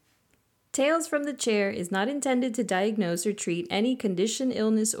Tales from the Chair is not intended to diagnose or treat any condition,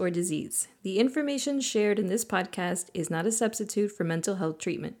 illness, or disease. The information shared in this podcast is not a substitute for mental health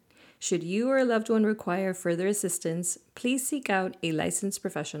treatment. Should you or a loved one require further assistance, please seek out a licensed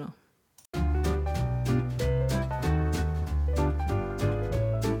professional.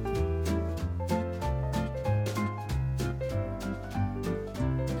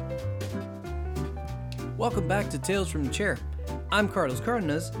 Welcome back to Tales from the Chair. I'm Carlos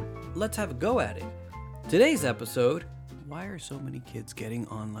Cardenas. Let's have a go at it. Today's episode, why are so many kids getting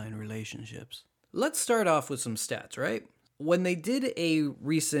online relationships? Let's start off with some stats, right? When they did a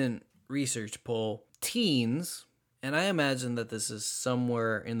recent research poll, teens, and I imagine that this is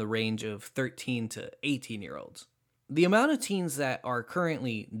somewhere in the range of 13 to 18-year-olds, the amount of teens that are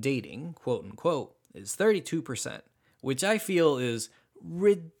currently dating, quote unquote, is 32%, which I feel is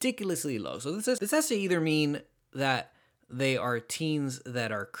ridiculously low. So this has to either mean that they are teens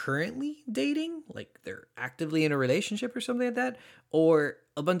that are currently dating, like they're actively in a relationship or something like that, or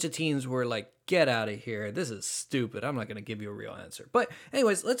a bunch of teens were like, get out of here, this is stupid, I'm not going to give you a real answer. But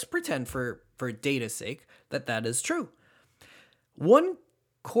anyways, let's pretend for data's sake that is true.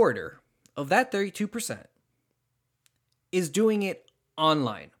 1/4 of that 32% is doing it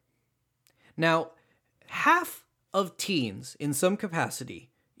online. Now, half of teens in some capacity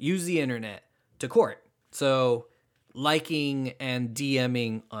use the internet to court. So liking and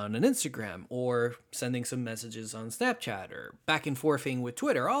DMing on an Instagram, or sending some messages on Snapchat, or back and forthing with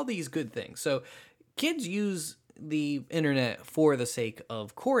Twitter, all these good things. So kids use the internet for the sake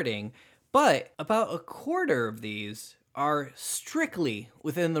of courting, but about 1/4 of these are strictly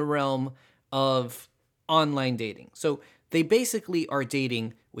within the realm of online dating. So they basically are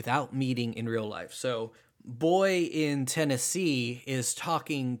dating without meeting in real life. So boy in Tennessee is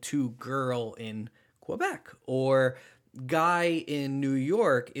talking to girl in Quebec, or guy in New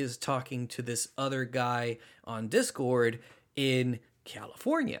York is talking to this other guy on Discord in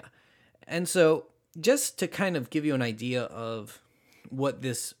California. And so just to kind of give you an idea of what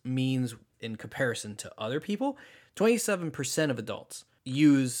this means in comparison to other people, 27% of adults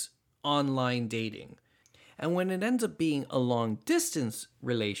use online dating. And when it ends up being a long distance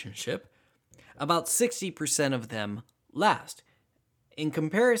relationship, about 60% of them last. In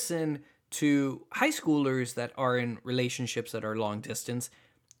comparison to high schoolers that are in relationships that are long distance,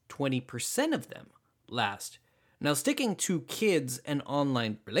 20% of them last. Now, sticking to kids and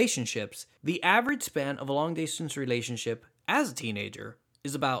online relationships, the average span of a long distance relationship as a teenager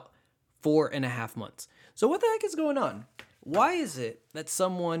is about 4.5 months. So what the heck is going on? Why is it that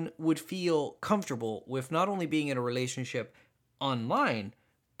someone would feel comfortable with not only being in a relationship online,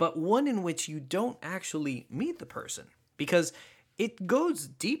 but one in which you don't actually meet the person? Because it goes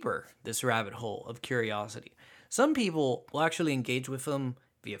deeper, this rabbit hole of curiosity. Some people will actually engage with them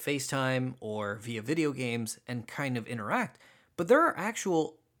via FaceTime or via video games and kind of interact. But there are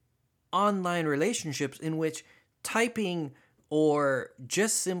actual online relationships in which typing or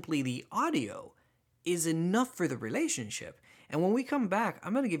just simply the audio is enough for the relationship. And when we come back,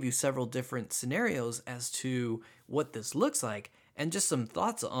 I'm going to give you several different scenarios as to what this looks like and just some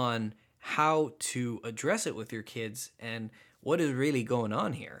thoughts on how to address it with your kids and what is really going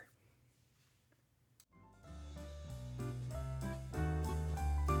on here.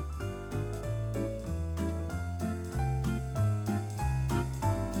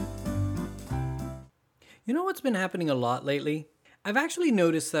 You know what's been happening a lot lately? I've actually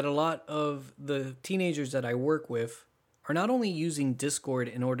noticed that a lot of the teenagers that I work with are not only using Discord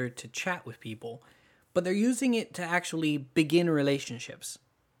in order to chat with people, but they're using it to actually begin relationships.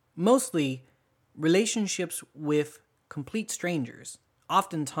 Mostly relationships with complete strangers,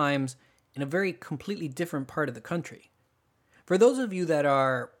 oftentimes in a very completely different part of the country. For those of you that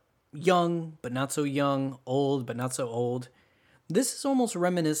are young but not so young, old but not so old, this is almost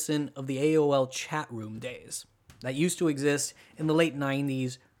reminiscent of the AOL chat room days that used to exist in the late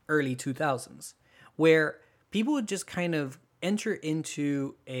 90s, early 2000s, where people would just kind of enter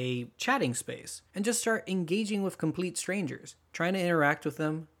into a chatting space and just start engaging with complete strangers, trying to interact with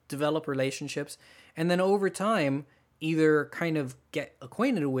them, develop relationships, and then over time, either kind of get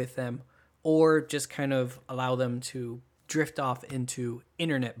acquainted with them or just kind of allow them to drift off into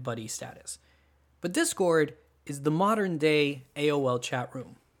internet buddy status. But Discord is the modern day AOL chat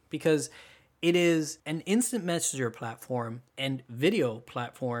room because it is an instant messenger platform and video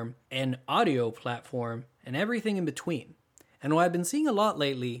platform and audio platform and everything in between. And what I've been seeing a lot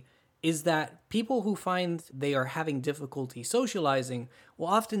lately is that people who find they are having difficulty socializing will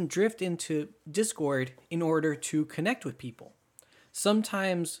often drift into Discord in order to connect with people.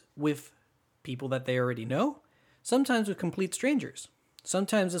 Sometimes with people that they already know, sometimes with complete strangers.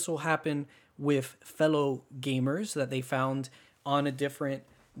 Sometimes this will happen with fellow gamers that they found on a different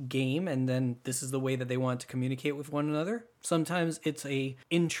game, and then this is the way that they want to communicate with one another. Sometimes it's a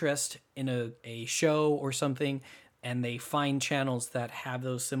interest in a show or something, and they find channels that have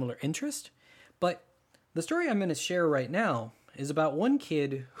those similar interests. But the story I'm going to share right now is about one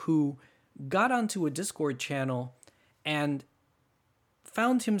kid who got onto a Discord channel and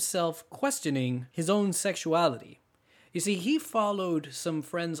found himself questioning his own sexuality. You see, he followed some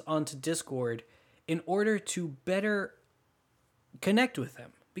friends onto Discord in order to better connect with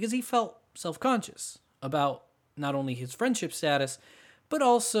them because he felt self-conscious about not only his friendship status, but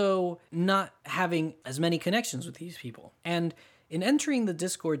also not having as many connections with these people. And in entering the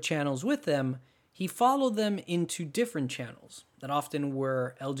Discord channels with them, he followed them into different channels that often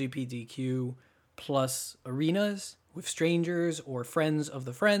were LGBTQ plus arenas with strangers or friends of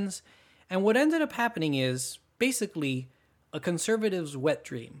the friends. And what ended up happening is basically a conservative's wet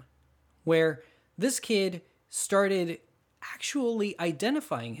dream, where this kid started actually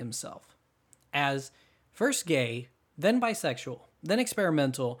identifying himself as first gay, then bisexual, then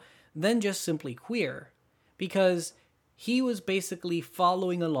experimental, then just simply queer, because he was basically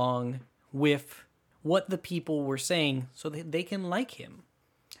following along with what the people were saying so that they can like him.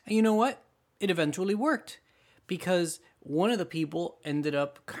 And you know what? It eventually worked, because one of the people ended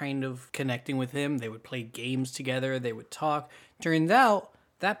up kind of connecting with him. They would play games together, they would talk. Turns out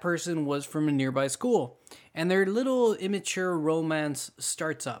that person was from a nearby school, and their little immature romance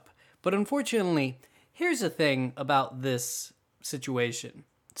starts up. But unfortunately, here's the thing about this situation.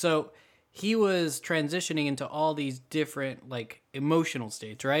 So he was transitioning into all these different emotional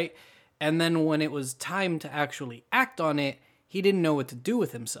states, right? And then when it was time to actually act on it, he didn't know what to do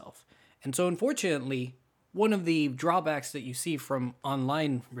with himself. And so unfortunately, one of the drawbacks that you see from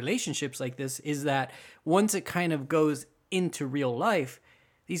online relationships like this is that once it kind of goes into real life,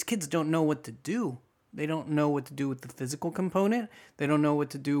 these kids don't know what to do. They don't know what to do with the physical component. They don't know what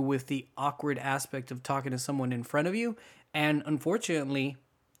to do with the awkward aspect of talking to someone in front of you. And unfortunately,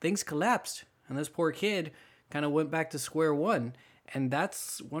 things collapsed. And this poor kid kind of went back to square one. And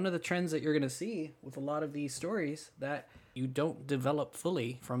that's one of the trends that you're going to see with a lot of these stories, that you don't develop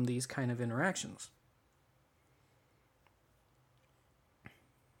fully from these kind of interactions.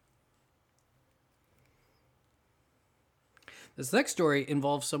 This next story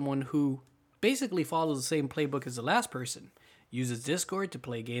involves someone who basically follows the same playbook as the last person. Uses Discord to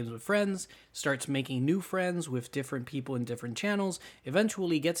play games with friends, starts making new friends with different people in different channels,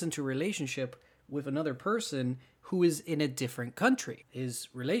 eventually gets into a relationship with another person who is in a different country. His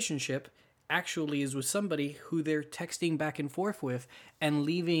relationship actually is with somebody who they're texting back and forth with and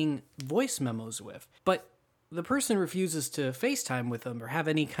leaving voice memos with. But the person refuses to FaceTime with them or have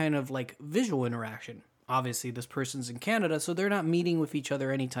any kind of visual interaction. Obviously, this person's in Canada, so they're not meeting with each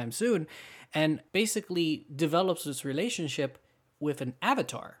other anytime soon, and basically develops this relationship with an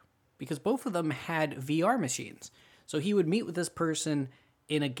avatar, because both of them had VR machines. So he would meet with this person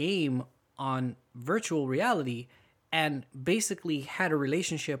in a game on virtual reality and basically had a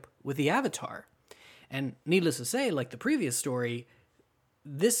relationship with the avatar. And needless to say, like the previous story,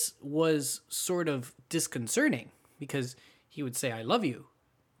 this was sort of disconcerting, because he would say, "I love you,"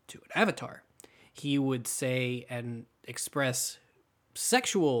 to an avatar. He would say and express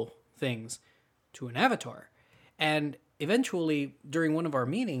sexual things to an avatar. And eventually, during one of our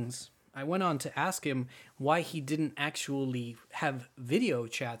meetings, I went on to ask him why he didn't actually have video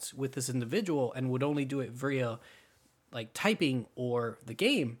chats with this individual and would only do it via typing or the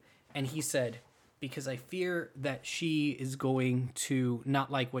game. And he said, "Because I fear that she is going to not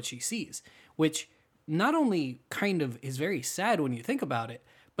like what she sees," which not only kind of is very sad when you think about it,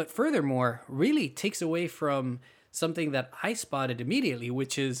 but furthermore really takes away from something that I spotted immediately,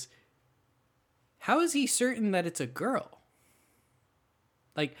 which is, how is he certain that it's a girl?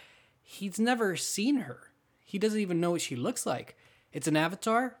 He's never seen her. He doesn't even know what she looks like. It's an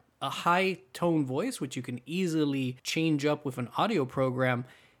avatar, a high-tone voice, which you can easily change up with an audio program.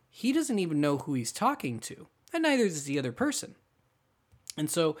 He doesn't even know who he's talking to, and neither does the other person. And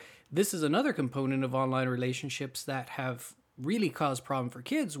so this is another component of online relationships that have really caused problem for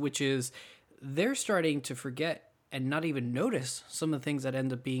kids, which is they're starting to forget and not even notice some of the things that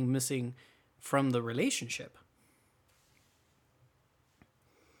end up being missing from the relationship.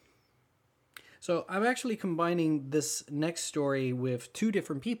 So I'm actually combining this next story with two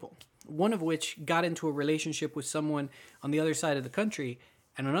different people, one of which got into a relationship with someone on the other side of the country,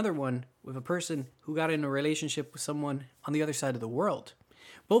 and another one with a person who got in a relationship with someone on the other side of the world.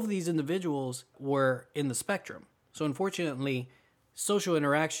 Both of these individuals were in the spectrum. So unfortunately, social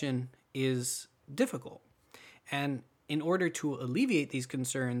interaction is difficult. And in order to alleviate these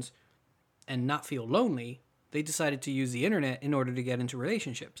concerns and not feel lonely, they decided to use the internet in order to get into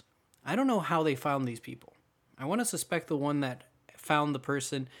relationships. I don't know how they found these people. I want to suspect the one that found the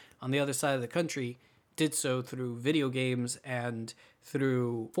person on the other side of the country did so through video games and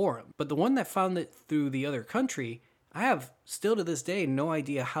through forum. But the one that found it through the other country, I have still to this day no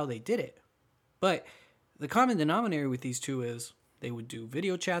idea how they did it. But the common denominator with these two is they would do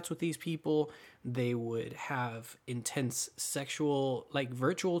video chats with these people. They would have intense sexual,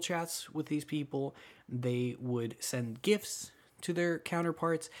 virtual chats with these people. They would send gifts to their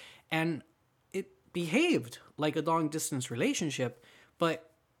counterparts. And it behaved like a long distance relationship, but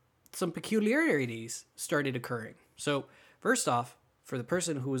some peculiarities started occurring. So first off, for the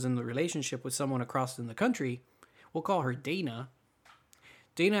person who was in the relationship with someone across in the country, we'll call her Dana.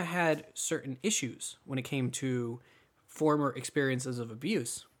 Dana had certain issues when it came to former experiences of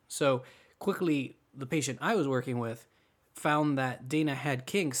abuse. So quickly, the patient I was working with found that Dana had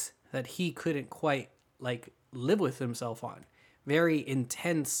kinks that he couldn't quite live with himself on. Very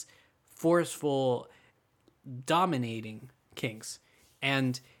intense, forceful, dominating kinks.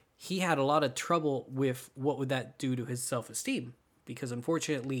 And he had a lot of trouble with what would that do to his self-esteem, because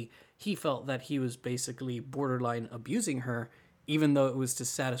unfortunately he felt that he was basically borderline abusing her, even though it was to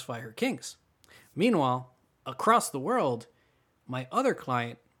satisfy her kinks. Meanwhile, across the world, my other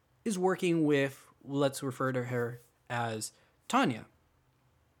client is working with, let's refer to her as Tanya.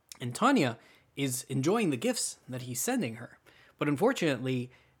 And Tanya is enjoying the gifts that he's sending her. But unfortunately,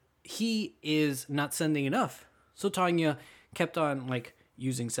 he is not sending enough. So Tanya kept on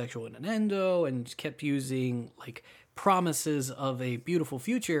using sexual innuendo and kept using promises of a beautiful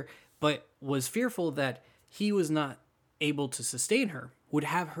future, but was fearful that he was not able to sustain her, would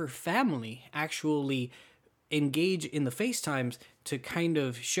have her family actually engage in the FaceTimes to kind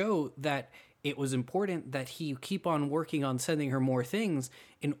of show that it was important that he keep on working on sending her more things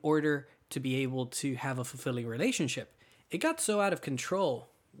in order to be able to have a fulfilling relationship. It got so out of control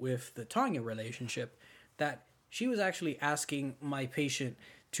with the Tanya relationship that she was actually asking my patient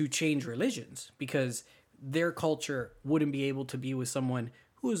to change religions because their culture wouldn't be able to be with someone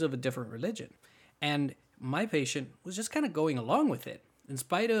who was of a different religion. And my patient was just kind of going along with it. In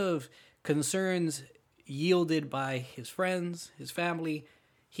spite of concerns yielded by his friends, his family,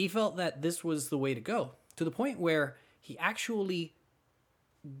 he felt that this was the way to go, to the point where he actually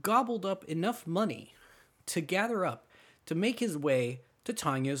gobbled up enough money to gather up to make his way to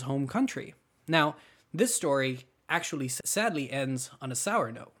Tanya's home country. Now, this story actually sadly ends on a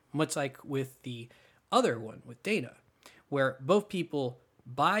sour note, much like with the other one with Dana, where both people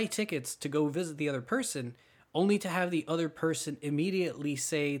buy tickets to go visit the other person only to have the other person immediately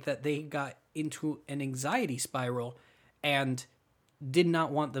say that they got into an anxiety spiral and did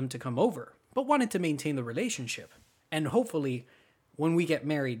not want them to come over, but wanted to maintain the relationship. And hopefully, when we get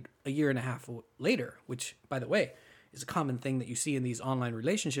married a year and a half later, which, by the way, is a common thing that you see in these online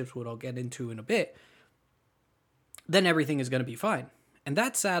relationships, what I'll get into in a bit, then everything is going to be fine. And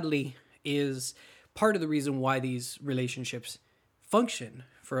that, sadly, is part of the reason why these relationships function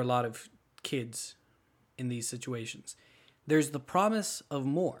for a lot of kids in these situations. There's the promise of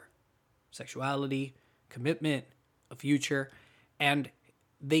more: sexuality, commitment, a future, and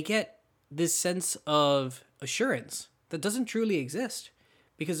they get this sense of assurance that doesn't truly exist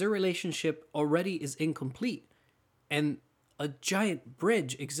because their relationship already is incomplete, and a giant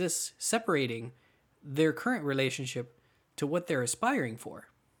bridge exists separating their current relationship to what they're aspiring for.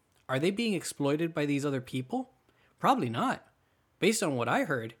 Are they being exploited by these other people? Probably not. Based on what I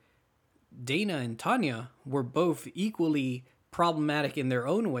heard, Dana and Tanya were both equally problematic in their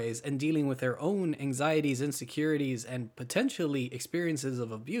own ways and dealing with their own anxieties, insecurities, and potentially experiences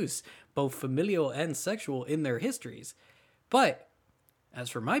of abuse, both familial and sexual, in their histories. But as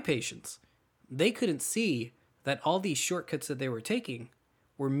for my patients, they couldn't see that all these shortcuts that they were taking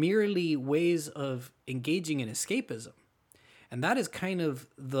were merely ways of engaging in escapism. And that is kind of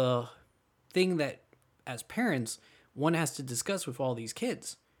the thing that, as parents, one has to discuss with all these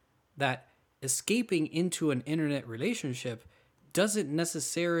kids. That escaping into an internet relationship doesn't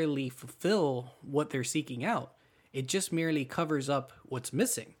necessarily fulfill what they're seeking out. It just merely covers up what's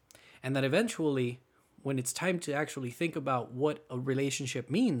missing. And that eventually, when it's time to actually think about what a relationship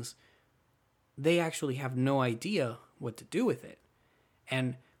means, they actually have no idea what to do with it.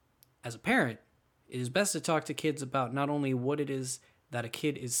 And as a parent, it is best to talk to kids about not only what it is that a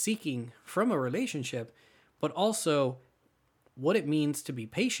kid is seeking from a relationship, but also what it means to be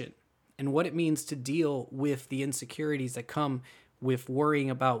patient and what it means to deal with the insecurities that come with worrying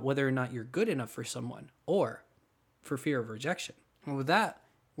about whether or not you're good enough for someone or for fear of rejection. And with that,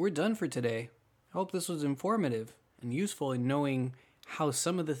 we're done for today. I hope this was informative, and useful in knowing how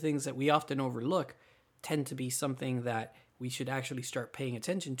some of the things that we often overlook tend to be something that we should actually start paying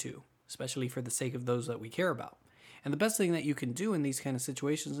attention to, especially for the sake of those that we care about. And the best thing that you can do in these kind of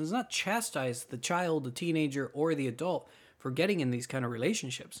situations is not chastise the child, the teenager, or the adult for getting in these kind of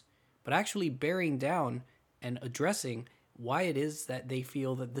relationships, but actually bearing down and addressing why it is that they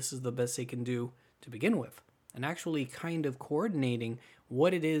feel that this is the best they can do to begin with, and actually kind of coordinating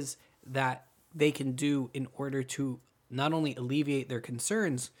what it is that they can do in order to not only alleviate their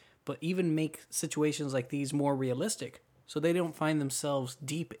concerns, but even make situations like these more realistic, so they don't find themselves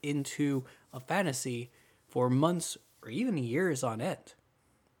deep into a fantasy for months or even years on end.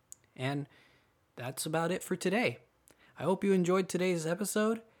 And that's about it for today. I hope you enjoyed today's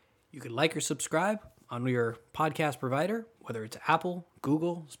episode. You can like or subscribe on your podcast provider, whether it's Apple,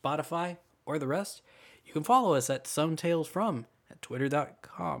 Google, Spotify, or the rest. You can follow us at sometalesfrom at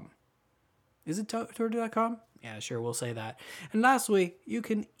twitter.com. Is it twitter.com? Yeah, sure, we'll say that. And lastly, you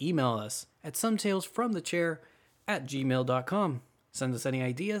can email us at sometalesfromthechair@gmail.com. Send us any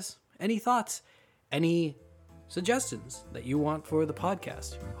ideas, any thoughts, any suggestions that you want for the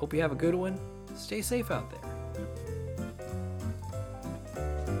podcast. Hope you have a good one. Stay safe out there.